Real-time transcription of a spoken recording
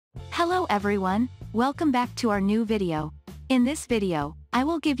Hello everyone, welcome back to our new video. In this video, I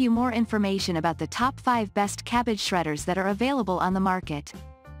will give you more information about the top 5 best cabbage shredders that are available on the market.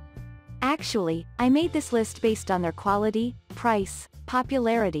 Actually, I made this list based on their quality, price,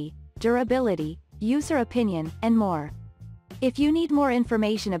 popularity, durability, user opinion, and more. If you need more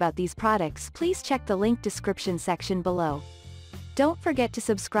information about these products, please check the link description section below. Don't forget to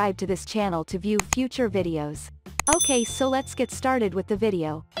subscribe to this channel to view future videos. Okay, so let's get started with the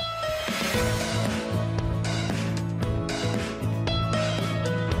video.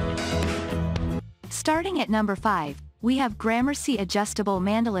 Starting at number 5, we have Gramercy Adjustable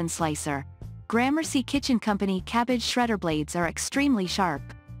Mandolin Slicer. Gramercy Kitchen Company cabbage shredder blades are extremely sharp.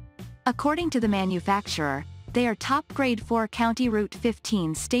 According to the manufacturer, they are top-grade 4 County Route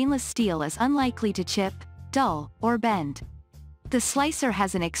 15 stainless steel, is unlikely to chip, dull, or bend. The slicer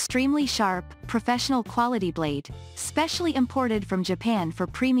has an extremely sharp, professional quality blade, specially imported from Japan for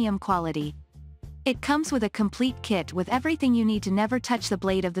premium quality. It comes with a complete kit with everything you need to never touch the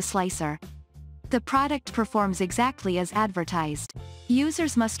blade of the slicer. The product performs exactly as advertised.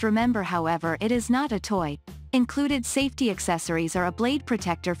 Users must remember, however, it is not a toy. Included safety accessories are a blade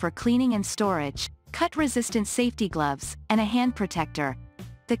protector for cleaning and storage, cut-resistant safety gloves, and a hand protector.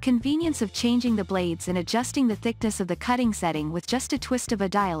 The convenience of changing the blades and adjusting the thickness of the cutting setting with just a twist of a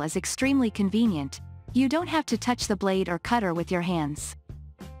dial is extremely convenient. You don't have to touch the blade or cutter with your hands.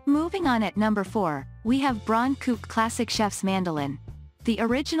 Moving on, at number 4, we have Braun Coupe Classic Chef's Mandolin. The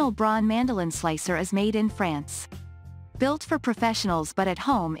original Braun mandolin slicer is made in France. Built for professionals but at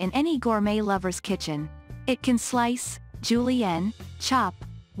home in any gourmet lover's kitchen. It can slice, julienne, chop,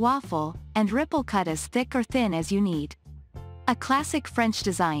 waffle, and ripple cut as thick or thin as you need. A classic French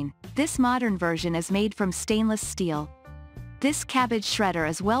design, this modern version is made from stainless steel. This cabbage shredder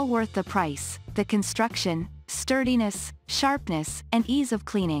is well worth the price, the construction, sturdiness, sharpness, and ease of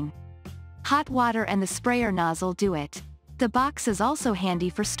cleaning. Hot water and the sprayer nozzle do it. The box is also handy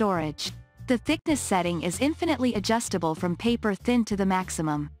for storage. The thickness setting is infinitely adjustable from paper thin to the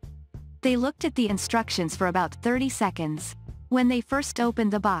maximum. They looked at the instructions for about 30 seconds. When they first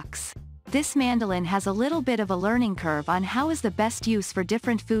opened the box, this mandolin has a little bit of a learning curve on how is the best use for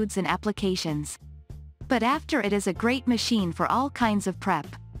different foods and applications. But after, it is a great machine for all kinds of prep.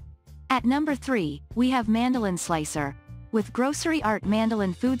 At number 3, we have Mandolin Slicer. With Grocery Art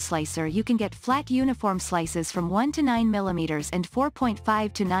Mandolin Food Slicer, you can get flat uniform slices from 1 to 9 mm and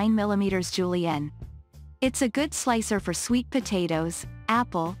 4.5 to 9 mm julienne. It's a good slicer for sweet potatoes,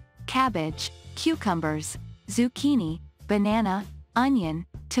 apple, cabbage, cucumbers, zucchini, banana, onion,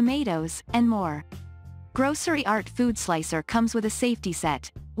 tomatoes, and more. Grocery Art Food Slicer comes with a safety set,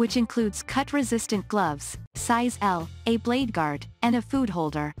 which includes cut-resistant gloves, size L, a blade guard, and a food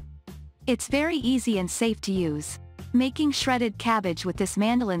holder. It's very easy and safe to use. Making shredded cabbage with this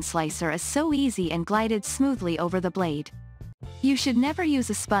mandolin slicer is so easy and glided smoothly over the blade. You should never use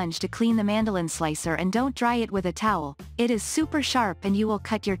a sponge to clean the mandolin slicer, and don't dry it with a towel. It is super sharp and you will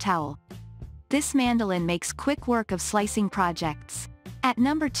cut your towel. This mandolin makes quick work of slicing projects. At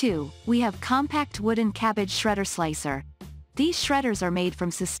number 2, we have Compact Wooden Cabbage Shredder Slicer. These shredders are made from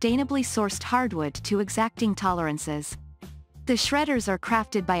sustainably sourced hardwood to exacting tolerances. The shredders are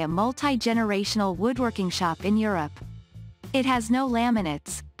crafted by a multi-generational woodworking shop in Europe. It has no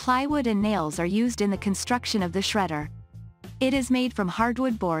laminates, plywood and nails are used in the construction of the shredder. It is made from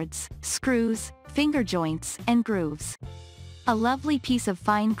hardwood boards, screws, finger joints, and grooves. A lovely piece of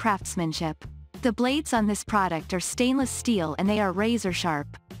fine craftsmanship. The blades on this product are stainless steel and they are razor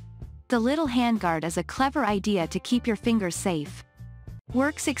sharp. The little handguard is a clever idea to keep your fingers safe.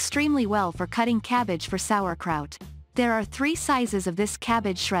 Works extremely well for cutting cabbage for sauerkraut. There are 3 sizes of this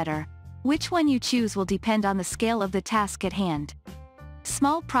cabbage shredder. Which one you choose will depend on the scale of the task at hand.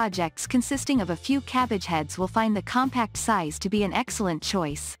 Small projects consisting of a few cabbage heads will find the compact size to be an excellent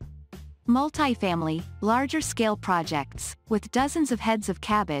choice. Multifamily, larger-scale projects, with dozens of heads of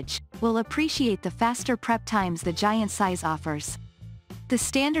cabbage, will appreciate the faster prep times the giant size offers. The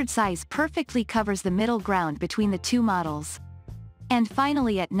standard size perfectly covers the middle ground between the 2 models. And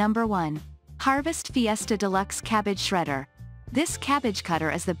finally, at number 1, Harvest Fiesta Deluxe Cabbage Shredder. This cabbage cutter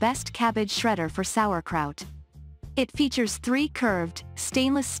is the best cabbage shredder for sauerkraut. It features 3 curved,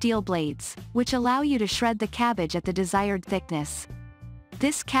 stainless steel blades, which allow you to shred the cabbage at the desired thickness.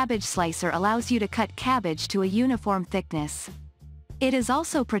 This cabbage slicer allows you to cut cabbage to a uniform thickness. It is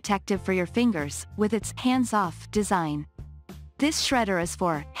also protective for your fingers, with its hands-off design. This shredder is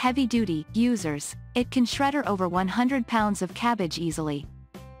for heavy-duty users. It can shredder over 100 pounds of cabbage easily.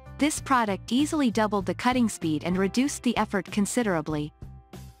 This product easily doubled the cutting speed and reduced the effort considerably.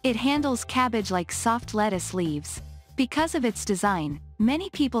 It handles cabbage like soft lettuce leaves. Because of its design, many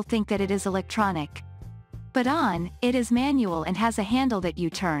people think that it is electronic. But it is manual and has a handle that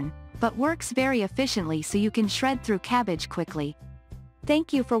you turn, but works very efficiently so you can shred through cabbage quickly.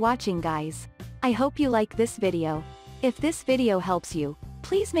 Thank you for watching, guys. I hope you like this video. If this video helps you,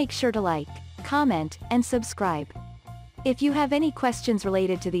 please make sure to like, comment, and subscribe. If you have any questions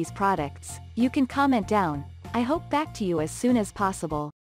related to these products, you can comment down. I hope back to you as soon as possible.